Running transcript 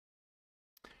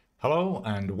Hello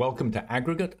and welcome to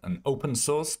Aggregate, an open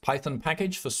source Python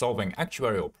package for solving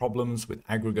actuarial problems with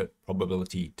aggregate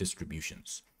probability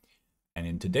distributions. And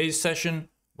in today's session,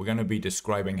 we're going to be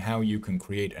describing how you can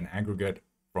create an aggregate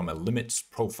from a limits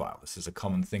profile. This is a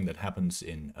common thing that happens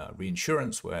in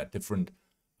reinsurance where different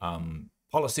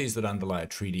policies that underlie a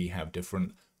treaty have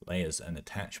different layers and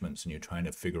attachments, and you're trying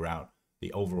to figure out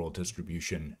the overall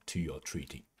distribution to your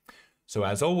treaty. So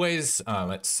as always,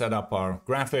 let's set up our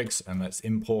graphics and let's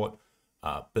import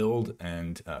build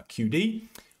and QD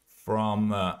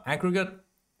from aggregate.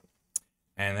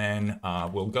 And then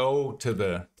we'll go to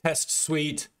the test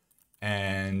suite.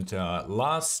 And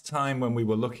last time when we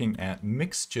were looking at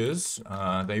mixtures,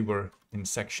 they were in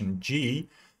section G.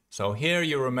 So here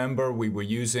you remember we were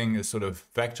using a sort of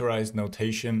vectorized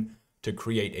notation to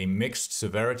create a mixed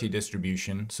severity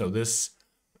distribution. So this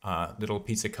little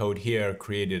piece of code here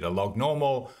created a log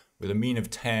normal with a mean of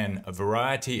 10, a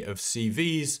variety of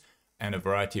CVs, and a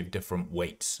variety of different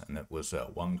weights. And that was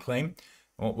one claim.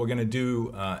 And what we're going to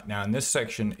do now in this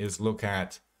section is look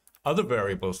at other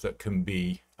variables that can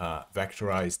be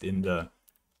vectorized in the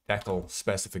DECL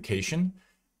specification,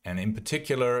 and in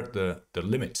particular the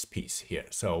limits piece here.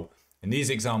 So in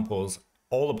these examples,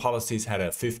 all the policies had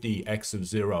a 50 x of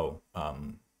 0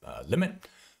 limit.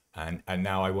 And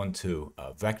now I want to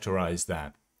vectorize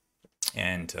that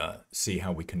and see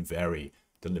how we can vary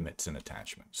the limits and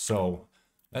attachments. So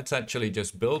let's actually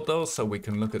just build those so we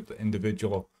can look at the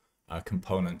individual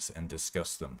components and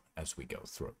discuss them as we go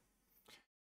through.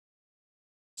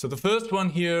 So the first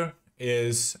one here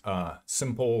is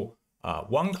simple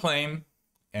one claim,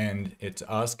 and it's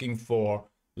asking for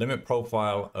limit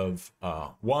profile of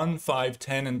 1, 5,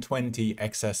 10, and 20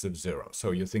 excess of 0.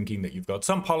 So you're thinking that you've got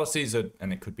some policies,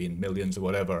 and it could be in millions or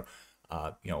whatever,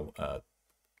 a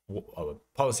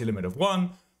policy limit of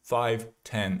 1, 5,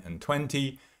 10, and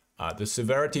 20. The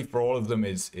severity for all of them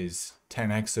is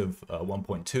 10x of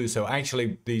 1.2. So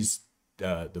actually, these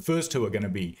the first two are going to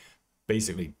be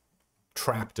basically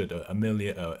trapped at a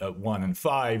million, at 1 and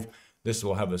 5. This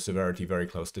will have a severity very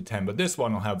close to 10, but this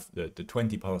one will have the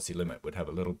 20 policy limit would have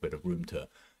a little bit of room to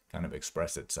kind of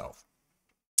express itself.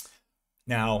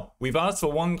 Now, we've asked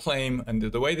for one claim, and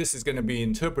the way this is going to be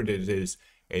interpreted is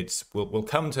we'll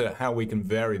come to how we can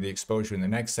vary the exposure in the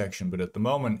next section, but at the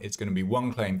moment, it's going to be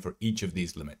one claim for each of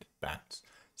these limit bands.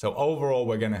 So overall,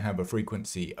 we're going to have a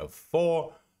frequency of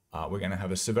 4. We're going to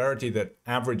have a severity that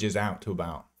averages out to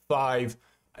about 5.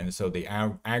 And so the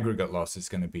aggregate loss is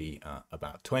going to be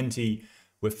about 20.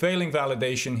 We're failing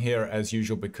validation here as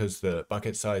usual because the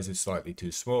bucket size is slightly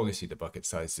too small. You see the bucket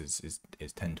size is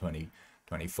 10, 20,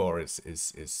 24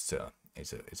 is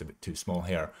a bit too small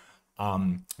here.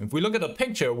 If we look at the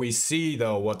picture, we see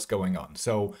though what's going on.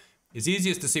 So it's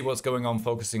easiest to see what's going on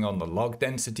focusing on the log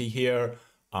density here.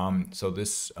 So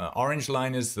this orange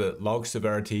line is the log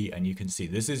severity, and you can see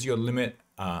this is your limit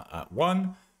at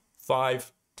 1,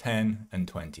 5, 10, and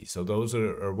 20. So those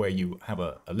are where you have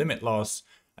a limit loss.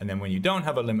 And then when you don't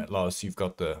have a limit loss, you've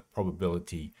got the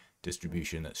probability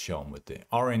distribution that's shown with the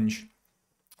orange.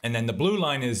 And then the blue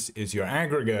line is your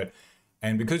aggregate.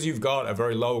 And because you've got a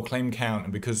very low claim count,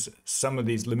 and because some of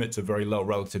these limits are very low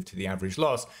relative to the average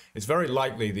loss, it's very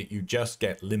likely that you just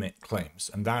get limit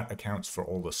claims. And that accounts for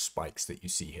all the spikes that you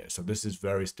see here. So this is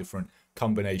various different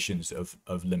combinations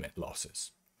of limit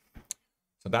losses.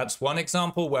 So that's one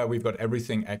example where we've got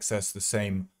everything excess the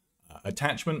same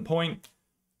attachment point.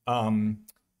 The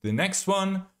next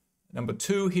one, number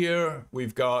 2 here,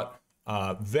 we've got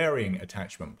varying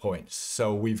attachment points.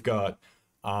 So we've got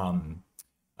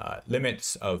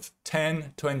limits of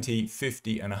 10, 20,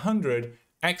 50, and 100,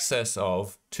 excess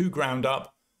of 2 ground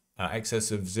up, excess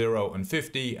of 0 and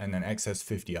 50, and then excess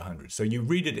 50, 100. So you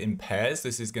read it in pairs.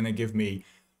 This is going to give me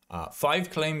 5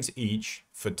 claims each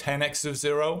for 10x of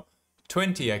 0,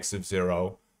 20x of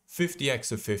 0,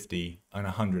 50x of 50, and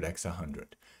 100x of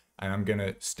 100. And I'm going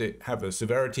to have a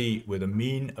severity with a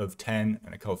mean of 10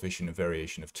 and a coefficient of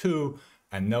variation of 2,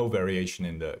 and no variation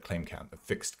in the claim count, the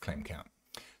fixed claim count.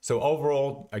 So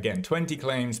overall, again, 20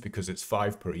 claims because it's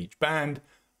 5 per each band.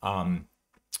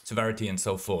 Severity and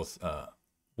so forth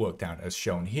worked out as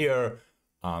shown here.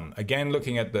 Again,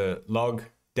 looking at the log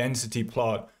density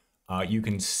plot, you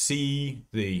can see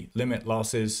the limit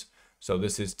losses. So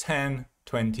this is 10,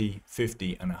 20,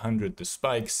 50, and 100, the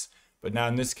spikes. But now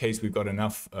in this case, we've got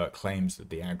enough claims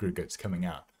that the aggregate's coming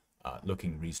out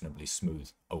looking reasonably smooth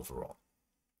overall.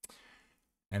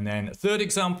 And then a third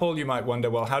example, you might wonder,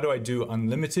 well, how do I do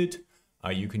unlimited?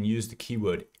 You can use the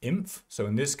keyword inf. So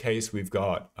in this case, we've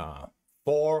got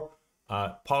 4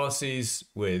 policies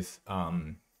with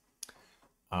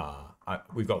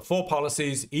we've got 4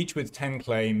 policies, each with 10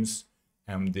 claims,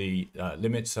 and the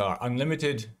limits are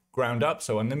unlimited ground up,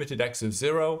 so unlimited x of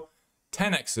 0,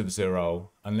 10x of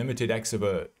 0, unlimited x of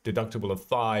a deductible of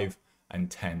 5, and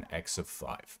 10x of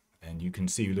 5. And you can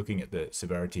see, looking at the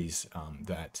severities,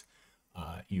 that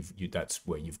that's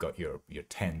where you've got your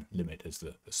 10 limit as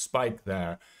the spike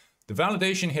there. The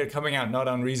validation here coming out not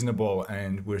unreasonable,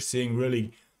 and we're seeing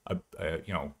really a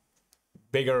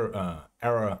bigger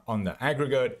error on the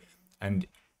aggregate. And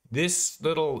this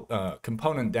little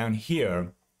component down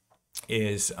here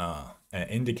is an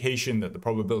indication that the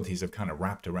probabilities have kind of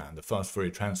wrapped around. The fast Fourier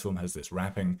transform has this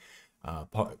wrapping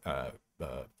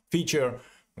feature.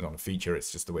 Well, not a feature,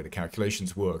 it's just the way the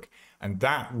calculations work. And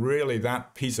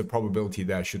that piece of probability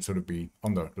there should sort of be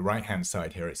on the right hand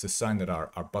side here. It's a sign that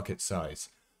our bucket size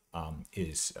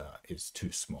is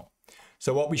too small.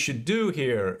 So what we should do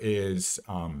here is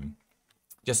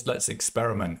just let's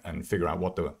experiment and figure out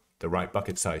what the right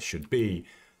bucket size should be.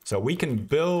 So we can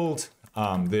build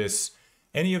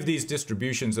any of these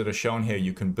distributions that are shown here.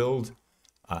 You can build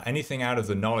anything out of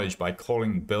the knowledge by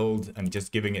calling build and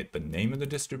just giving it the name of the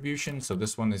distribution. So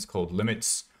this one is called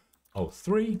limits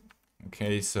 03.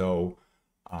 Okay, so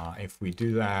if we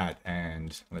do that,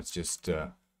 and let's just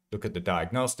look at the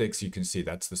diagnostics, you can see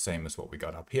that's the same as what we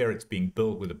got up here. It's being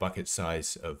built with a bucket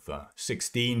size of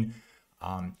 16.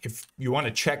 If you want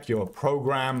to check your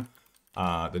program,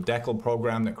 the DECL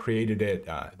program that created it,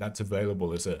 that's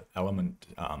available as an element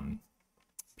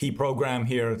P program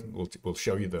here. We'll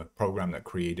show you the program that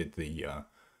created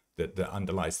that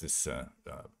underlies this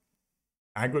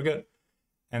aggregate.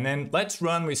 And then let's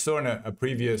run. We saw in a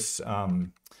previous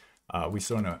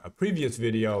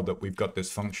video that we've got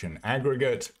this function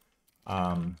aggregate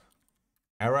error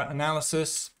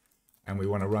analysis, and we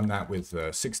want to run that with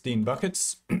 16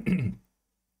 buckets.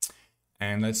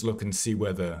 And let's look and see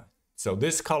whether. So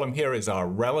this column here is our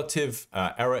relative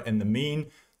error in the mean.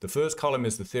 The first column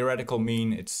is the theoretical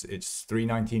mean. It's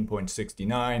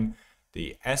 319.69.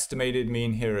 The estimated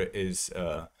mean here is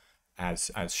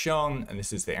as shown, and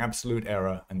this is the absolute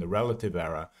error and the relative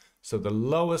error. So the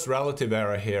lowest relative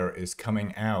error here is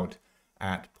coming out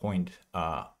at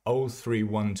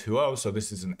 0.03120. So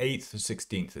this is an eighth, a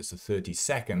 16th, it's a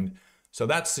 32nd. So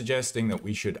that's suggesting that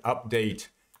we should update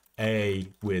A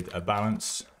with a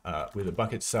balance, with a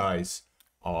bucket size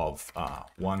of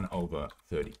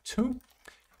 1/32.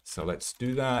 So let's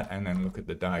do that and then look at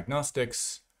the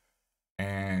diagnostics,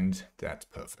 and that's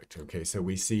perfect. Okay, so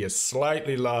we see a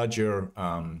slightly larger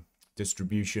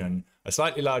distribution, a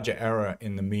slightly larger error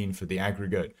in the mean for the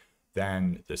aggregate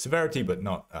than the severity, but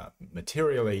not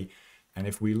materially. And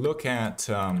if we look at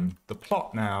the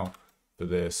plot now for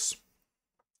this,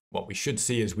 what we should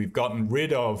see is we've gotten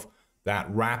rid of that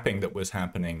wrapping that was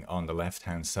happening on the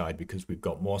left-hand side because we've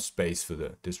got more space for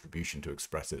the distribution to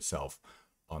express itself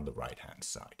on the right-hand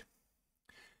side.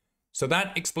 So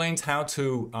that explains how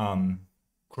to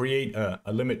create a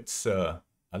limit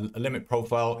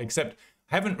profile, except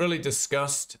I haven't really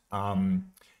discussed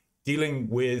dealing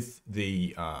with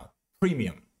the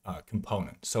premium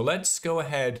component. So let's go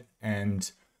ahead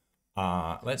and do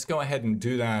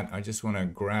that. I just want to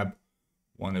grab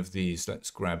one of these.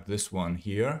 Let's grab this one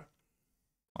here.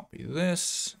 Copy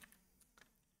this.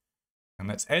 And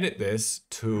let's edit this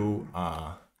to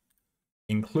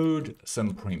include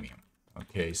some premium.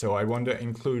 Okay, so I want to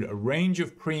include a range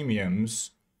of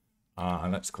premiums.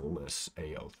 Let's call this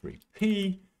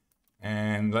AL3P.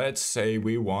 And let's say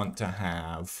we want to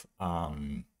have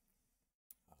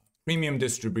premium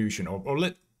distribution,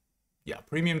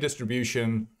 premium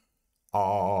distribution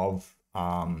of,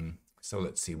 so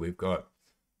let's see, we've got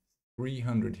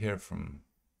 300 here from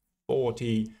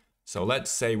 40. So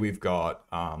let's say we've got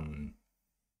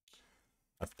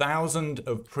 1,000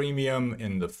 of premium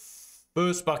in the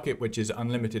first bucket, which is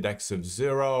unlimited x of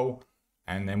 0.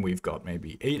 And then we've got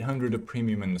maybe 800 of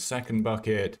premium in the second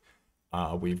bucket.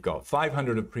 We've got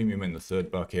 500 of premium in the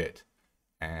third bucket,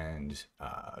 and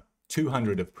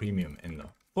 200 of premium in the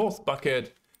fourth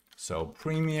bucket. So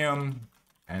premium,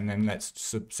 and then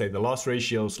let's say the loss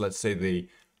ratios. Let's say the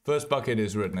first bucket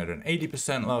is written at an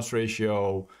 80% loss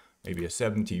ratio, maybe a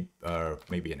 70, or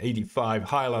maybe an 85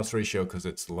 high loss ratio because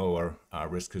it's lower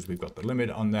risk because we've got the limit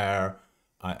on there.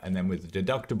 And then with the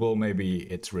deductible, maybe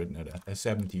it's written at a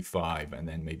 75, and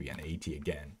then maybe an 80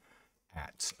 again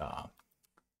at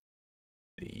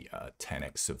the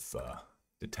 10x of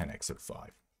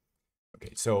 5.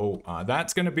 Okay, so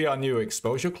that's going to be our new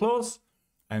exposure clause,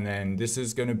 and then this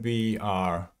is going to be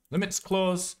our limits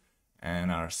clause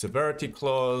and our severity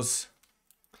clause.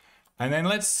 And then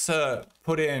let's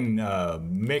put in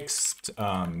mixed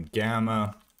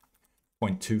gamma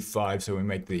 0.25, so we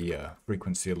make the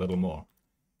frequency a little more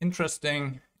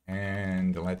interesting.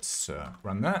 And let's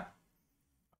run that.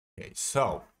 Okay,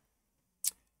 so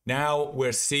now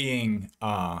we're seeing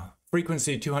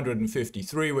frequency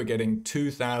 253. We're getting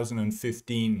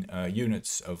 2015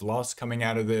 units of loss coming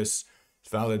out of this.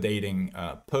 It's validating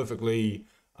perfectly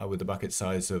with the bucket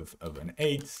size of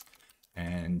 1/8.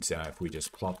 And if we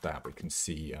just plot that, we can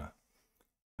see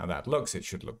how that looks. It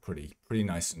should look pretty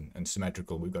nice and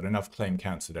symmetrical. We've got enough claim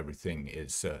counts that everything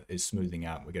is smoothing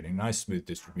out. We're getting nice smooth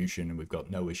distribution, and we've got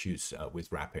no issues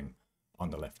with wrapping on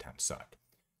the left-hand side.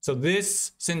 So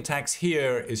this syntax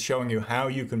here is showing you how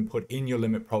you can put in your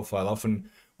limit profile. Often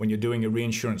when you're doing a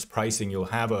reinsurance pricing, you'll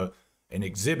have an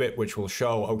exhibit which will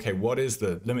show, okay, what is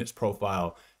the limits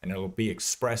profile? And it'll be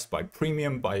expressed by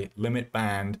premium, by limit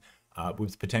band,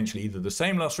 with potentially either the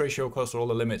same loss ratio across all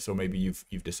the limits, or maybe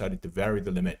you've decided to vary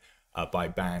the limit by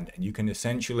band. And you can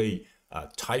essentially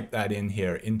type that in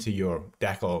here into your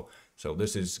decal. So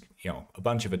this is, a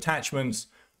bunch of attachments,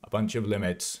 a bunch of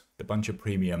limits, a bunch of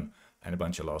premium, and a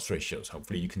bunch of loss ratios.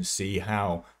 Hopefully you can see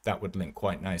how that would link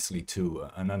quite nicely to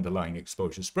an underlying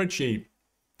exposure spreadsheet.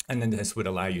 And then this would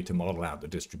allow you to model out the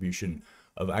distribution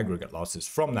of aggregate losses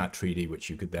from that treaty, which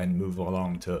you could then move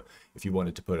along to, if you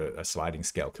wanted to put a sliding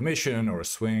scale commission or a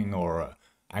swing or a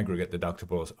aggregate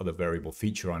deductible, other variable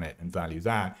feature on it and value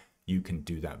that, you can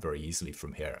do that very easily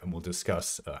from here. And we'll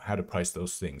discuss how to price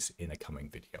those things in a coming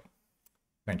video.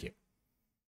 Thank you.